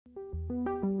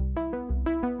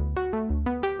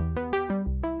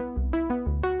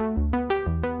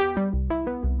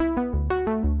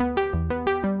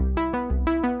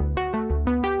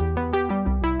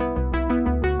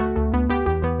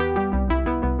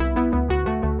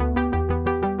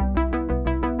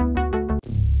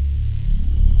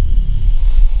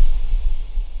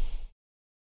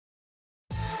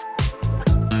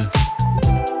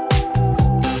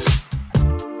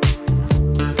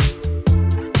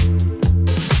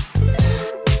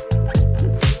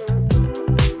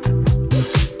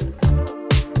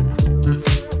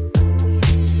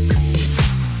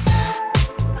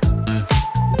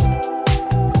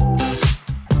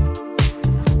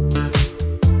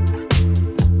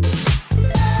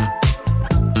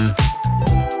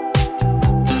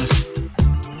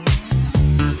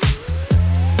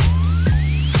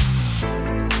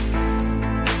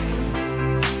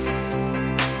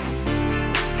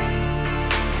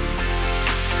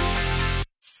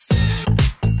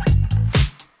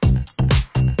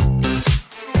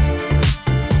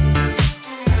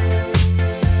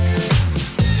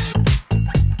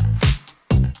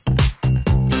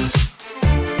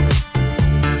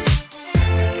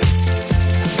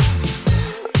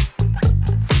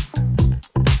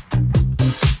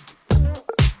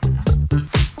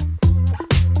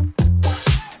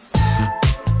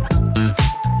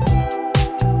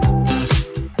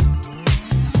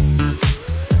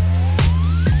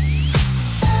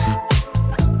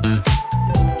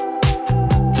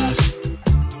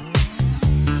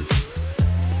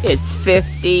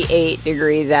58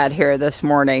 degrees out here this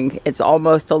morning. It's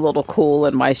almost a little cool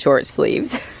in my short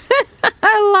sleeves.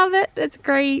 I love it. It's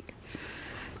great.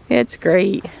 It's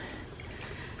great.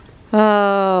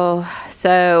 Oh,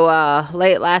 so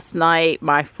late last night,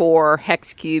 my 4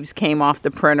 hex cubes came off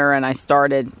the printer, and I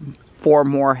started 4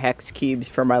 more hex cubes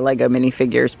for my Lego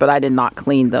minifigures, but I did not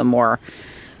clean them or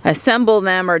assemble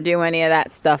them or do any of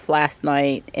that stuff last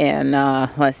night. And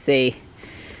let's see,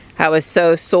 I was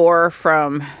so sore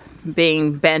from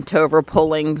being bent over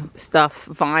pulling stuff,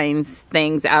 vines,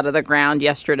 things out of the ground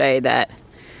yesterday that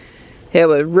it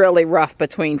was really rough.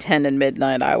 Between 10 and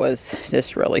midnight I was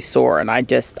just really sore, and I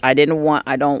didn't want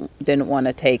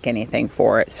to take anything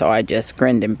for it, so I just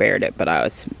grinned and bared it. But I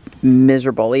was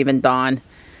miserable. Even Don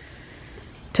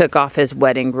took off his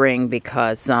wedding ring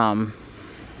because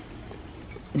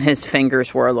his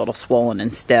fingers were a little swollen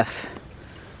and stiff.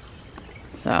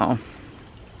 So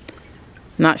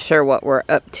not sure what we're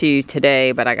up to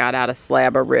today, but I got out a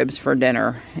slab of ribs for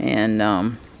dinner,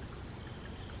 and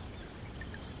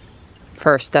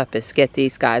first up is get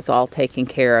these guys all taken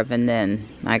care of, and then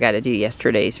I got to do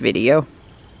yesterday's video.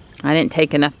 I didn't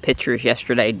take enough pictures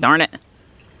yesterday, darn it.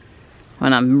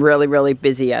 When I'm really, really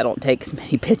busy, I don't take as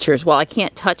many pictures. Well, I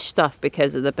can't touch stuff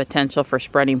because of the potential for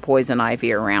spreading poison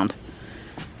ivy around.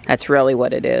 That's really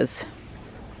what it is.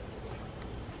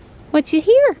 What you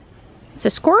hear? It's a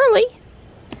squirrely.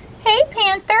 Hey,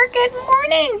 Panther. Good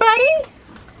morning,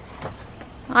 buddy.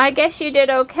 I guess you did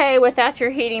okay without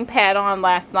your heating pad on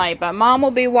last night, but Mom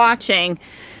will be watching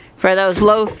for those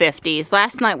low 50s.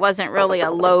 Last night wasn't really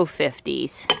a low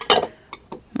 50s.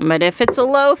 But if it's a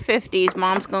low 50s,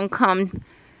 Mom's going to come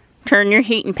turn your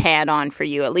heating pad on for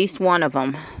you. At least one of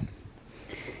them.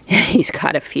 He's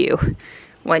got a few.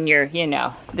 When you're, you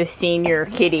know, the senior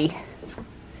kitty,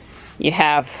 you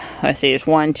have, let's see, there's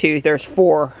 1, 2, there's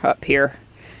 4 up here.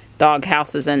 Dog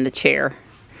house is in the chair.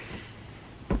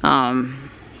 Don't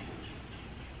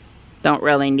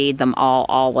really need them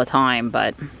all the time,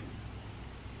 but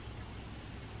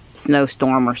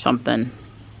snowstorm or something.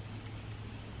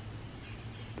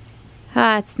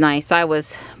 It's nice. I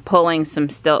was pulling some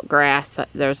stilt grass.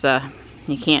 There's a,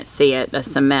 you can't see it, a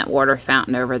cement water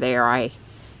fountain over there. I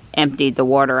emptied the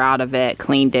water out of it,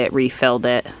 cleaned it, refilled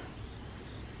it,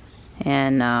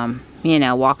 and you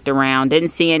know, walked around. Didn't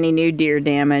see any new deer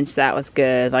damage. That was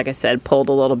good. Like I said, pulled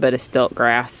a little bit of stilt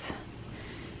grass.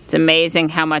 It's amazing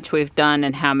how much we've done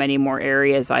and how many more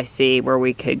areas I see where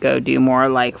we could go do more.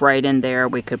 Like right in there,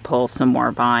 we could pull some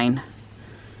more vine.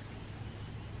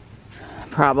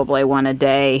 Probably one a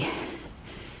day.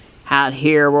 Out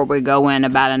here where we go in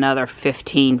about another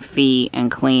 15 feet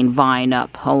and clean vine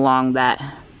up along that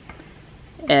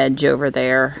edge over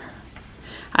there.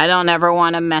 I don't ever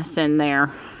want to mess in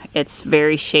there. It's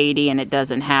very shady and it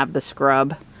doesn't have the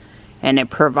scrub, and it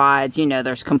provides, you know,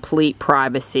 there's complete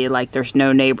privacy, like there's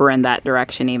no neighbor in that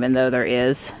direction, even though there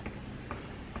is.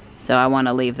 So I want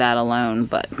to leave that alone.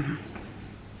 But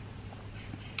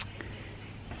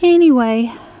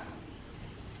anyway,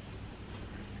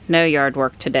 no yard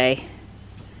work today,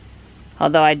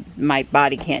 although my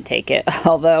body can't take it.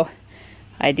 Although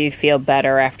I do feel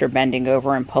better after bending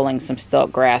over and pulling some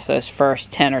stilt grass those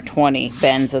first 10 or 20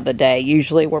 bends of the day.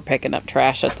 Usually we're picking up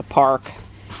trash at the park.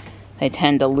 They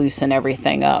tend to loosen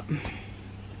everything up.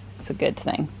 It's a good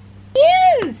thing.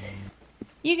 Yes!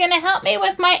 You gonna help me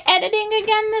with my editing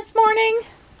again this morning?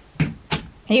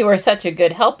 You were such a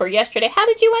good helper yesterday. How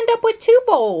did you end up with 2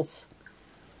 bowls?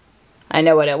 I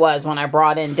know what it was. When I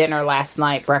brought in dinner last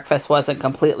night, breakfast wasn't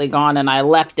completely gone, and I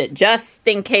left it just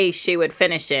in case she would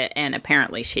finish it, and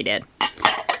apparently she did.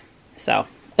 So,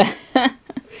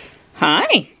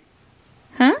 hi.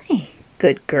 Hi.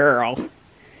 Good girl.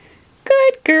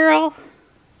 Good girl.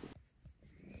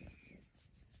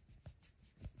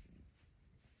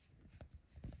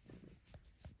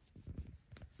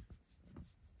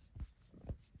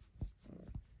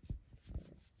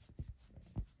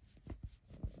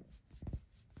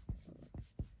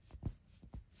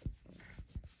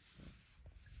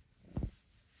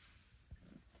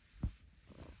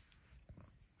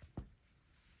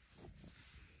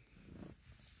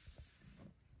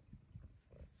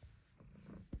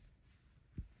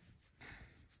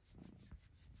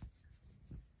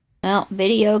 Well,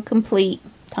 video complete.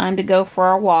 Time to go for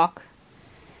our walk.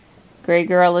 Gray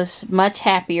girl is much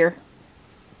happier.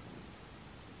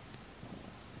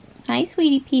 Hi,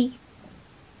 sweetie pea.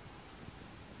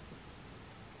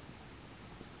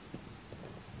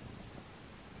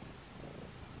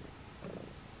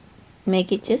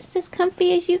 Make it just as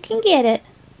comfy as you can get it.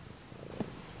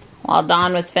 While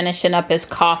Don was finishing up his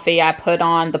coffee, I put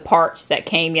on the parts that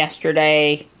came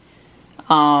yesterday.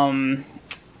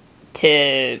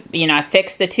 you know, I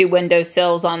fixed the 2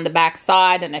 windowsills on the back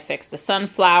side, and I fixed the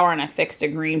sunflower, and I fixed the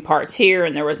green parts here,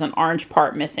 and there was an orange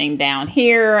part missing down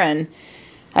here, and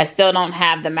I still don't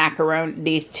have the macaroni,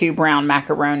 these 2 brown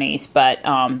macaronis, but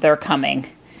they're coming.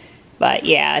 But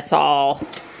yeah, it's all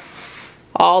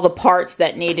the parts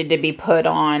that needed to be put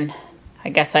on. I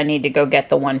guess I need to go get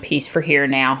the one piece for here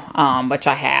now, which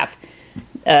I have.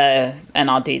 And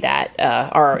I'll do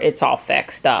that, or it's all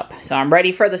fixed up. So I'm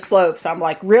ready for the slopes. I'm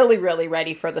like really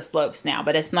ready for the slopes now,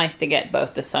 but it's nice to get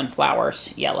both the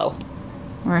sunflowers yellow.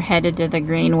 We're headed to the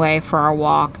Greenway for our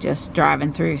walk, just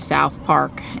driving through South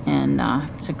Park, and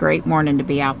it's a great morning to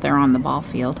be out there on the ball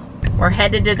field. We're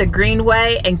headed to the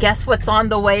Greenway, and guess what's on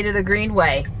the way to the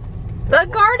Greenway? The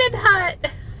garden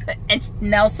hut! And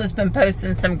Nelson's been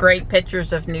posting some great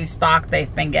pictures of new stock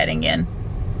they've been getting in.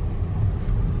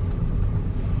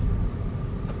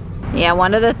 Yeah,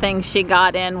 one of the things she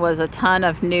got in was a ton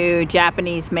of new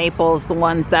Japanese maples, the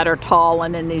ones that are tall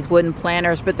and in these wooden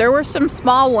planters, but there were some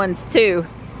small ones too.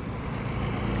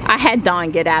 I had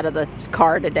Don get out of the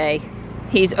car today.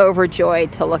 He's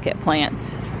overjoyed to look at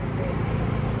plants.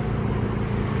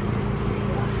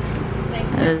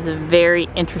 It is a very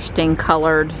interesting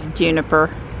colored juniper.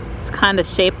 It's kind of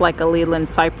shaped like a Leland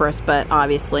cypress, but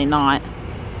obviously not.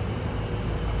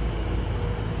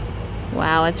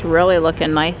 Wow, it's really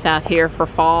looking nice out here for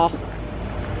fall.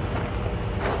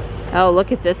 Oh,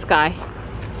 look at this guy.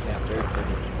 Yeah, very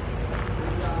pretty.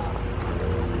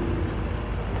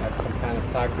 That's some kind of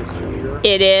cypress here.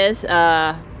 It is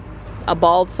a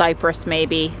bald cypress,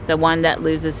 maybe. The one that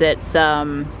loses its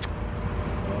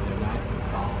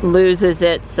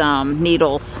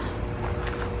needles.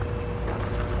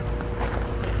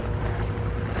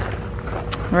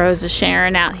 Rose of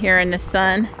Sharon out here in the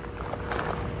sun.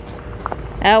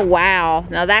 Oh wow,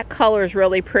 now that color is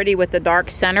really pretty with the dark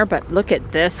center, but look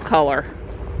at this color.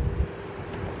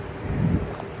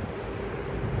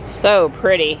 So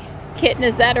pretty. Kitten,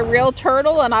 is that a real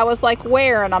turtle? And I was like,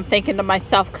 where? And I'm thinking to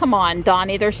myself, come on,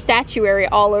 Donnie, there's statuary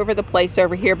all over the place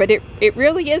over here, but it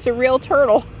really is a real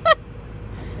turtle.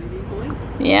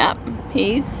 Yeah,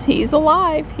 he's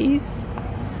alive. He's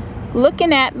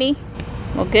looking at me.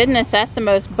 Well, goodness, that's the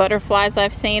most butterflies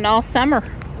I've seen all summer.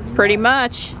 Pretty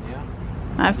much.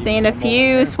 I've seen a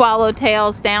few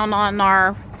swallowtails down on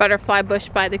our butterfly bush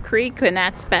by the creek, and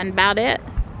that's been about it.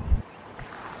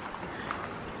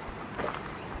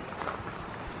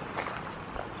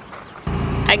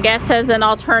 I guess as an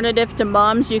alternative to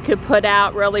mums, you could put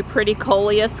out really pretty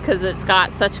coleus because it's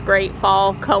got such great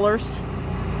fall colors.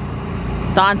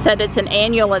 Don said it's an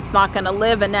annual, it's not going to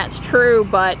live, and that's true,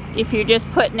 but if you're just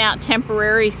putting out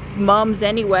temporary mums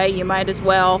anyway, you might as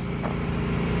well.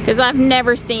 Because I've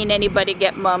never seen anybody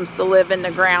get mums to live in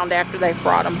the ground after they've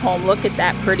brought them home. Look at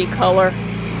that pretty color.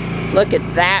 Look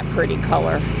at that pretty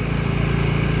color.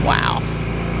 Wow.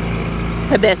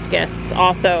 Hibiscus,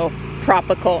 also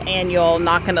tropical annual,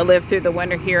 not going to live through the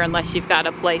winter here unless you've got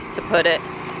a place to put it.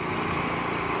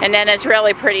 And then it's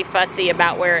really pretty fussy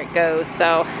about where it goes.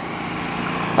 So,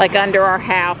 like under our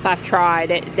house, I've tried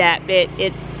it.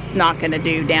 It's not going to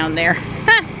do down there.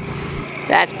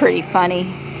 That's pretty funny.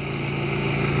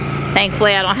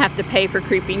 Thankfully, I don't have to pay for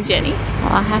Creeping Jenny.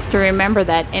 Well, I have to remember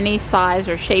that any size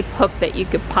or shape hook that you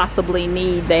could possibly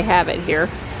need, they have it here.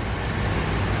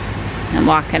 I'm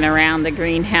walking around the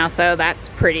greenhouse. Oh, that's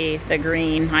pretty, the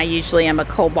green. I usually am a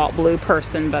cobalt blue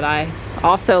person, but I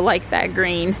also like that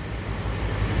green.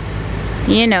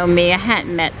 You know me, I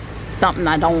hadn't met something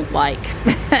I don't like.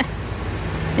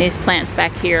 These plants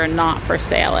back here are not for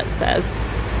sale, it says.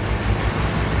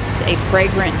 It's a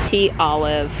fragrant tea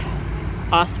olive.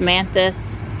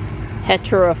 Osmanthus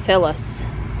heterophyllus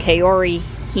Kaori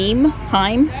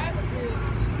Heim.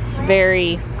 It's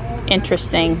very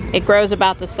interesting. It grows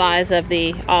about the size of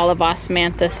the olive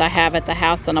osmanthus I have at the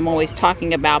house that I'm always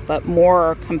talking about, but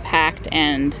more compact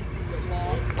and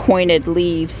pointed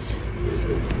leaves.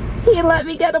 He let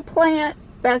me get a plant.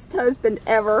 Best husband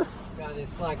ever. God,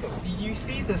 it's like do you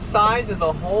see the size of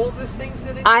the hole this thing's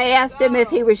gonna dig? I asked him if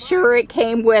he was sure it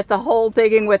came with a hole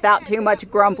digging without too much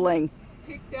grumbling.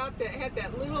 Picked out that had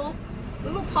that little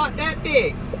pot that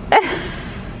big.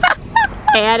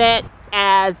 Add it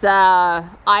as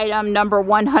item number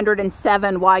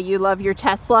 107, why you love your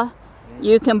Tesla.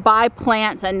 You can buy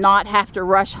plants and not have to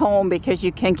rush home because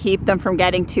you can keep them from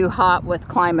getting too hot with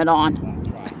Climate On.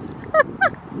 That's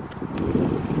right.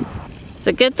 It's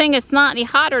a good thing it's not any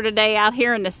hotter today out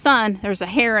here in the sun. There's a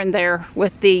heron there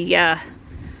with the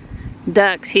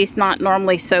ducks. He's not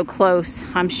normally so close.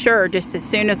 I'm sure just as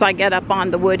soon as I get up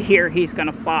on the wood here, he's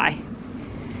gonna fly.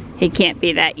 He can't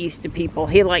be that used to people.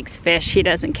 He likes fish. He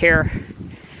doesn't care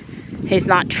He's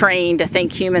not trained to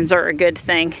think humans are a good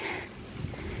thing.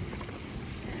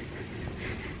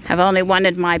 I've only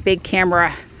wanted my big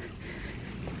camera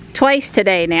twice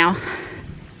today now.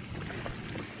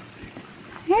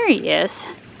 There he is.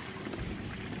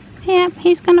 Yep,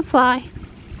 he's gonna fly.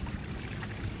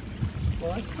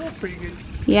 Well, that's still a pretty good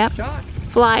yep. shot.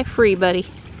 Fly free, buddy.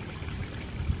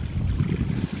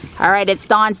 All right, it's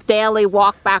Don's daily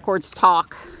walk backwards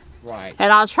talk. Right.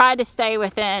 And I'll try to stay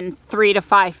within 3 to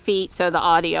 5 feet so the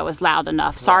audio is loud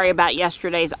enough. Sorry about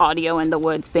yesterday's audio in the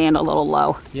woods being a little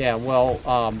low. Yeah, well,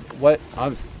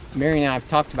 Mary and I have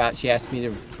talked about, she asked me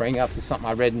to bring up something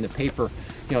I read in the paper.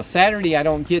 You know, Saturday I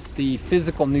don't get the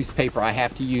physical newspaper. I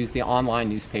have to use the online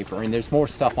newspaper, and there's more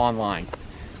stuff online.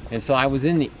 And so I was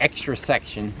in the extra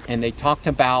section, and they talked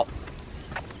about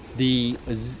the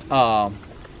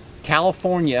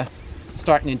California,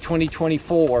 starting in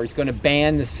 2024, is going to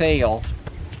ban the sale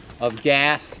of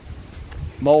gas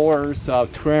mowers,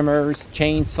 trimmers,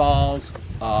 chainsaws,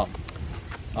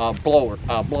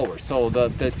 blowers. So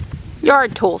the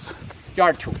yard tools.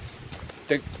 Yard tools.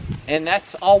 And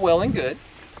that's all well and good,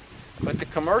 but the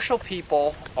commercial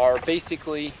people are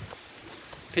basically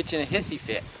pitching a hissy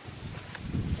fit.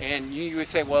 And you would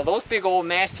say, well, those big old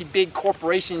nasty big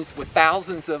corporations with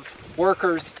thousands of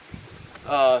workers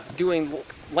doing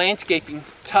landscaping,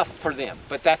 tough for them,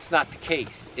 but that's not the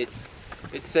case. It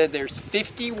said there's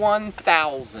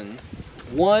 51,000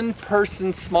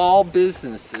 one-person small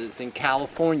businesses in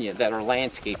California that are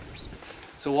landscapers.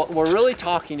 So what we're really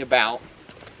talking about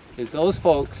is those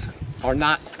folks are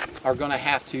going to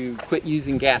have to quit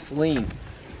using gasoline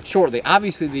shortly.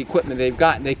 Obviously the equipment they've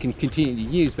got they can continue to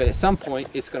use, but at some point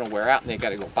it's going to wear out and they've got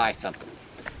to go buy something.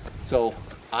 So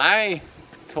I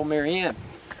told Mary Ann,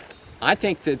 I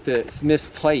think that it's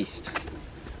misplaced.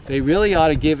 They really ought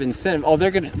to give incentive. Oh,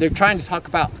 they're trying to talk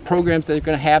about programs that they're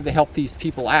going to have to help these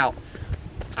people out.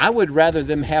 I would rather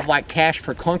them have like cash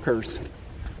for clunkers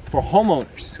for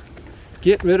homeowners.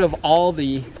 Get rid of all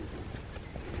the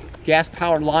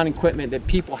gas-powered lawn equipment that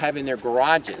people have in their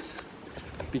garages,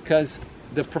 because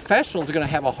the professionals are going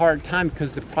to have a hard time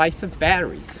because the price of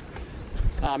batteries.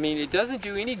 I mean, it doesn't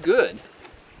do any good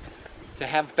to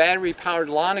have battery-powered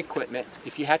lawn equipment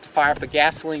if you have to fire up a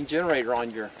gasoline generator on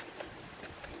your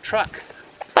truck.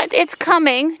 But it's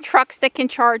coming. Trucks that can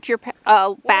charge your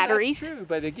batteries. That's true,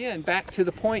 but again, back to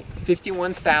the point,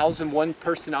 51,000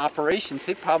 one-person operations,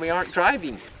 they probably aren't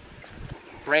driving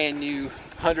brand new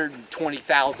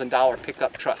 $120,000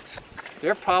 pickup trucks.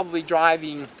 They're probably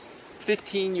driving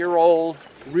 15-year-old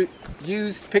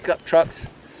used pickup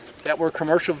trucks that were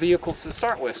commercial vehicles to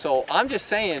start with. So I'm just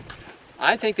saying,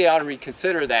 I think they ought to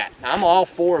reconsider that. I'm all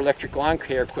for electric lawn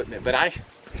care equipment, but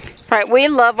Right, we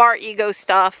love our Ego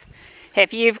stuff.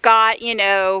 If you've got, you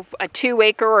know, a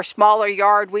 2-acre or smaller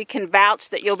yard, we can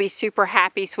vouch that you'll be super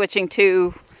happy switching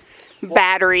to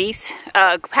batteries,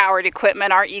 powered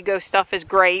equipment. Our Ego stuff is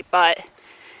great, but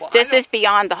this is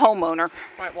beyond the homeowner.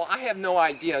 Right, well, I have no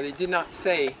idea. They did not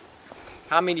say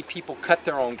how many people cut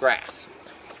their own grass.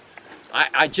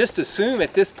 I just assume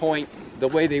at this point, the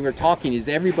way they were talking is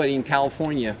everybody in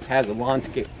California has a lawn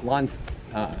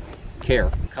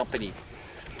care company.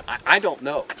 I don't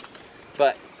know,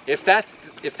 but if that's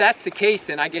the case,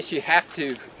 then I guess you have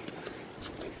to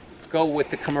go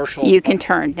with the commercial. You can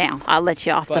turn now. I'll let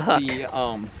you off the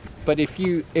hook. But if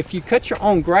you cut your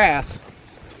own grass,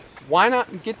 why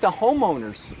not get the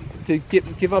homeowners to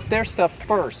give up their stuff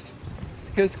first?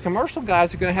 Because commercial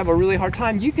guys are going to have a really hard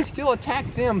time. You can still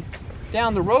attack them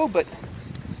down the road, but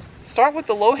start with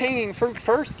the low-hanging fruit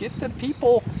first. Get the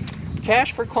people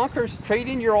cash for clunkers. Trade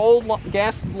in your old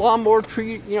gas lawnmower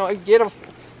tree. You know, get a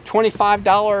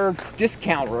 $25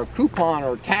 discount or a coupon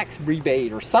or tax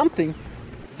rebate or something.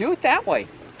 Do it that way.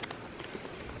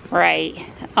 Right.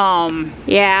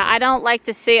 Yeah, I don't like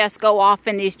to see us go off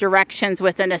in these directions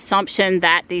with an assumption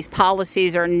that these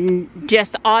policies are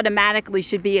just automatically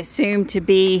should be assumed to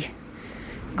be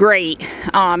great.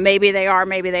 Maybe they are,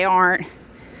 maybe they aren't.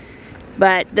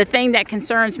 But the thing that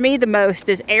concerns me the most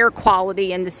is air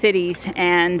quality in the cities.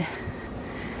 And,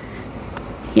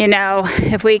 you know,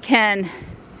 if we can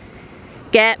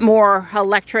get more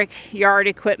electric yard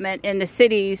equipment in the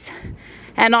cities,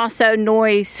 and also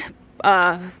noise,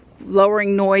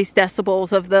 lowering noise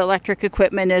decibels of the electric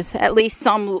equipment is at least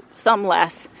some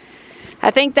less.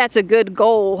 I think that's a good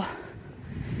goal,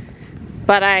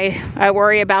 but I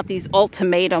worry about these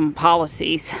ultimatum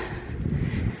policies.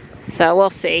 So we'll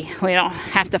see. We don't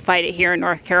have to fight it here in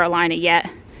North Carolina yet.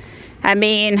 I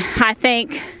mean, I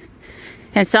think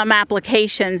in some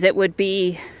applications it would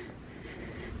be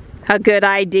a good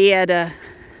idea to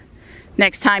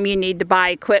next time you need to buy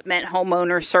equipment,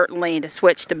 homeowners certainly to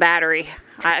switch to battery.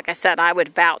 Like I said, I would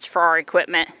vouch for our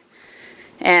equipment.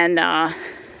 And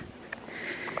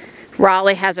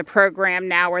Raleigh has a program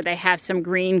now where they have some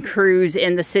green crews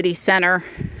in the city center.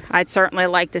 I'd certainly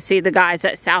like to see the guys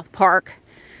at South Park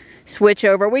switch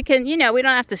over. We can, you know, we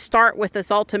don't have to start with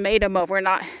this ultimatum of we're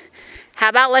not. How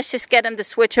about let's just get them to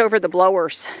switch over the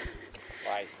blowers.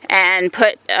 Right. And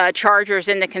put chargers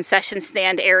in the concession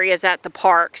stand areas at the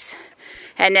parks.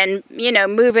 And then, you know,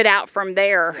 move it out from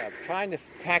there. Yeah, trying to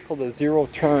tackle the zero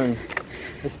turn,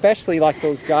 especially like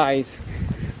those guys,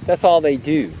 that's all they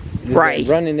do. Right.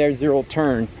 Running their zero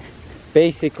turn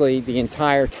basically the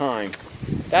entire time.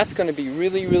 That's going to be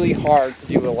really, really hard to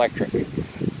do electric.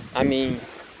 I mean,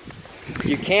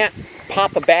 you can't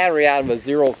pop a battery out of a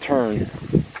zero turn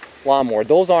lawnmower.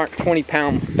 Those aren't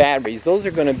 20-pound batteries. Those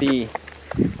are going to be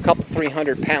a couple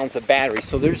 300 pounds of battery.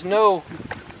 So there's no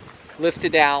lift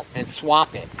it out and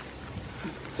swap it.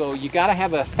 So you got to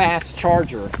have a fast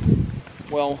charger.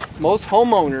 Well, most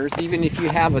homeowners, even if you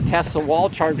have a Tesla wall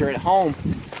charger at home,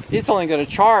 it's only going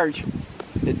to charge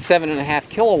at 7.5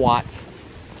 kilowatts.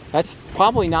 That's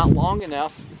probably not long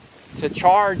enough to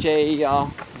charge a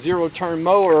zero-turn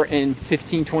mower in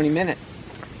 15-20 minutes.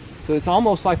 So it's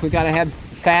almost like we got to have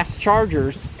fast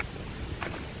chargers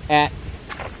at,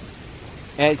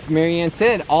 as Marianne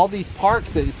said, all these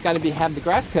parks that it's got to have the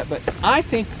grass cut. But I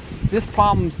think this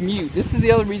problem's mute. This is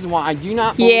the other reason why I do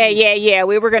not believe. Yeah.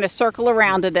 We were going to circle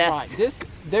around to this.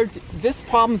 Right. This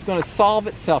problem's going to solve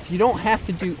itself. You don't have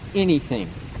to do anything.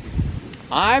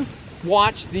 I've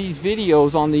watched these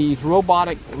videos on these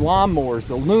robotic lawnmowers,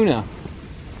 the Luna.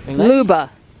 Luba.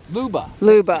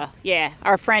 Yeah,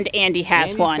 our friend Andy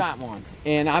has one. Andy's got one.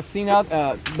 And I've seen,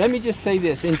 let me just say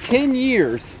this, in 10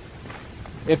 years,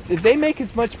 if they make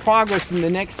as much progress in the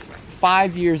next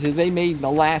 5 years as they made in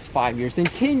the last 5 years, in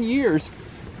 10 years,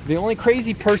 the only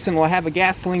crazy person will have a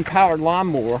gasoline-powered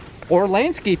lawnmower or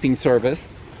landscaping service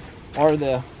are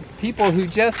the people who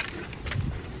just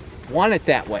want it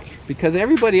that way. Because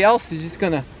everybody else is just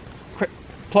going to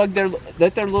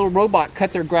let their little robot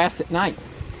cut their grass at night.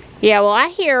 Yeah, well, I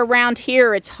hear around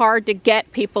here it's hard to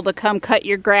get people to come cut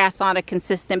your grass on a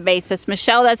consistent basis.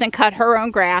 Michelle doesn't cut her own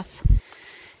grass.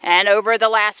 And over the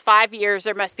last 5 years,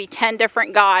 there must be 10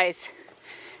 different guys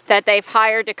that they've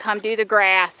hired to come do the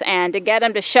grass, and to get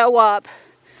them to show up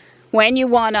when you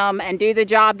want them and do the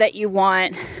job that you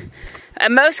want.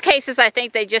 In most cases, I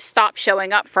think they just stop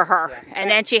showing up for her, and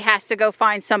then she has to go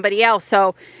find somebody else.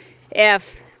 So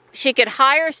if she could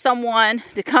hire someone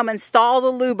to come install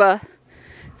the Luba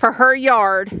for her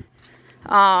yard,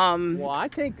 well, I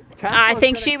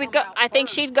think she would go. I think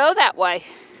she'd go that way.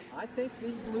 I think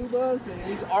these Lubas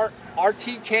and these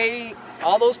RTK,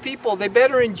 all those people, they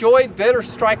better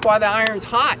strike while the iron's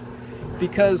hot,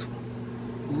 because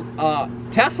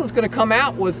Tesla's going to come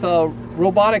out with a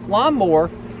robotic lawnmower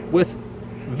with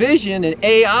vision and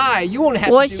AI. You won't have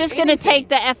to do it's just going to take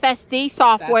the FSD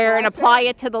software and apply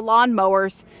it to the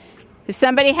lawnmowers. If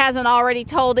somebody hasn't already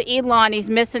told Elon he's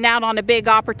missing out on a big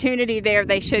opportunity there,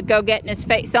 they should go get in his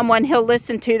face. Someone he'll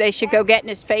listen to, they should go get in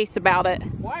his face about it.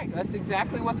 Right, that's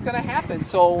exactly what's going to happen.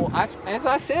 So, as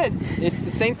I said, it's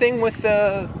the same thing with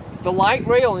the light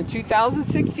rail in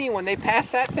 2016 when they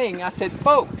passed that thing. I said,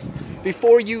 folks,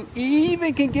 before you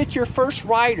even can get your first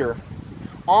rider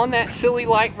on that silly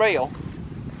light rail,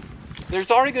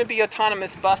 there's already going to be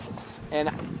autonomous buses. And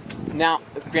now,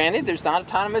 granted, there's not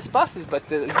autonomous buses, but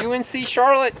the UNC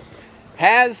Charlotte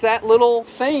has that little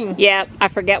thing. Yeah, I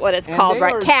forget what it's called,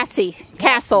 right? Cassie.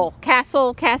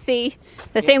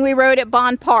 The thing we rode at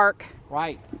Bond Park.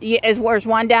 Right. There's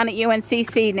one down at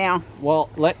UNCC now. Well,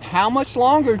 how much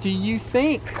longer do you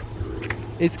think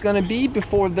it's going to be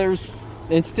before there's,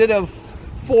 instead of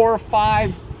 4 or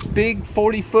 5 big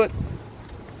 40-foot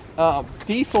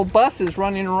diesel buses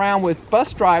running around with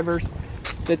bus drivers,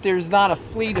 that there's not a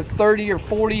fleet of 30 or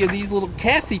 40 of these little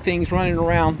Cassie things running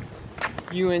around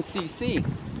UNCC.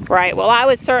 Right. Well, I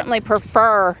would certainly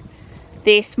prefer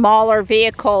the smaller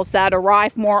vehicles that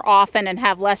arrive more often and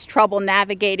have less trouble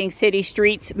navigating city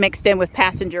streets mixed in with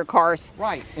passenger cars.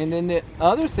 Right. And then the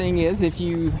other thing is, if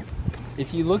you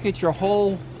look at your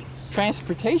whole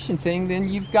transportation thing, then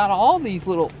you've got all these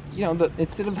little,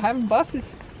 instead of having buses,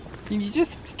 you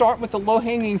just start with the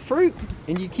low-hanging fruit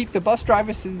and you keep the bus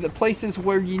drivers to the places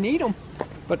where you need them.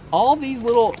 But all these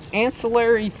little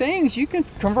ancillary things, you can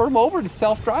convert them over to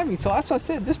self-driving. So that's what I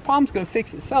said, this problem's going to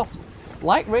fix itself.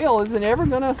 Light rail isn't ever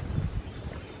going to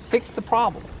fix the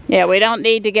problem. Yeah, we don't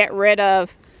need to get rid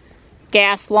of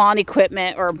gas lawn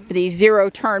equipment or these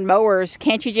zero-turn mowers,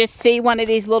 can't you just see one of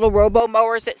these little robo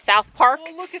mowers at South Park?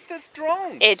 Oh, look at the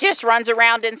drones. It just runs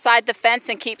around inside the fence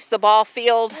and keeps the ball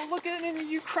field. Oh, look at it in the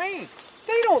Ukraine.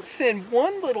 They don't send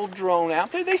one little drone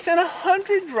out there. They send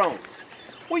 100 drones.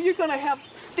 Well, you're going to have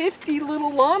 50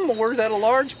 little lawnmowers at a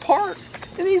large park.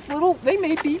 And these little, they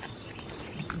may be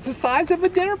the size of a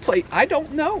dinner plate. I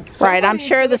don't know. Right, I'm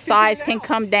sure the size can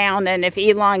come down, and if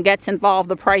Elon gets involved,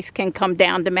 the price can come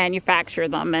down to manufacture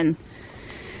them. And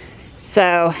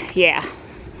so, yeah.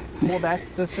 Well, that's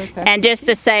and just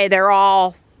to say, they're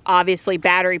all obviously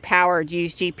battery powered,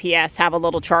 use GPS, have a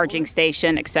little charging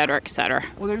station, etc., etc.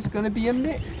 Well, there's going to be a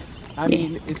mix. I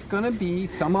mean, it's going to be,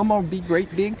 some of them will be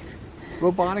great big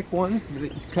robotic ones,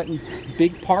 cutting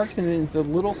big parks, and then the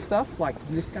little stuff like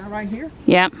this guy right here.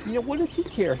 Yep. You know, what does he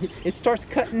care? It starts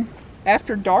cutting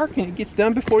after dark and it gets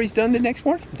done before he's done the next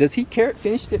morning. Does he care it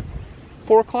finished at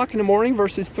 4 o'clock in the morning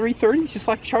versus 3:30? It's just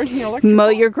like charging an electric Mow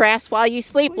car. your grass while you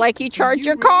sleep like you charge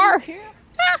your car.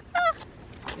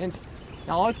 And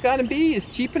all it's got to be is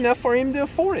cheap enough for him to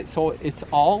afford it. So it's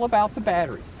all about the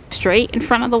batteries. Straight in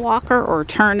front of the walker or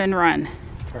turn and run?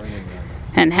 Turn and run.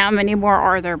 And how many more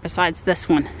are there besides this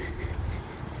one?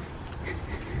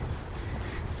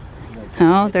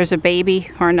 Oh, there's a baby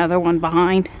or another one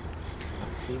behind.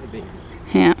 See the baby.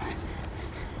 Yeah.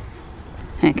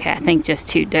 Okay, I think just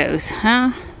 2 does,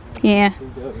 huh? Yeah.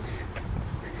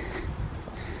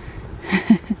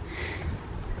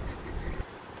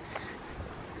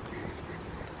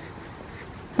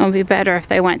 It'll be better if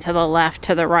they went to the left.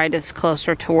 To the right is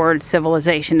closer toward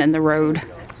civilization and the road.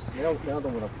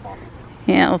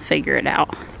 Yeah, I'll figure it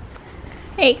out.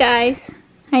 Hey guys,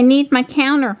 I need my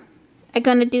counter. I'm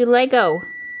gonna do Lego.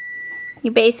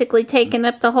 You're basically taking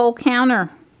up the whole counter.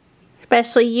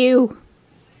 Especially you.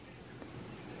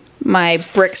 My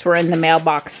bricks were in the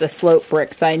mailbox, the slope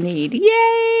bricks I need.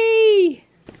 Yay!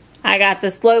 I got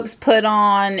the slopes put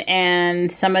on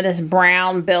and some of this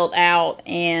brown built out,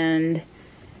 and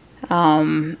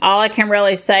all I can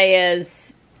really say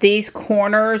is these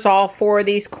corners, all 4 of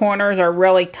these corners are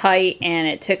really tight, and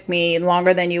it took me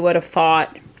longer than you would have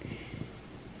thought.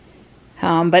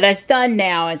 But it's done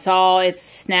now. It's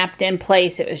snapped in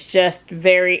place. It was just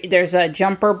there's a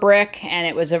jumper brick, and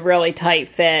it was a really tight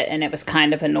fit, and it was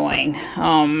kind of annoying.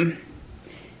 I'm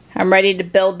ready to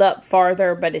build up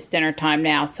farther, but it's dinner time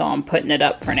now, so I'm putting it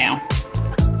up for now.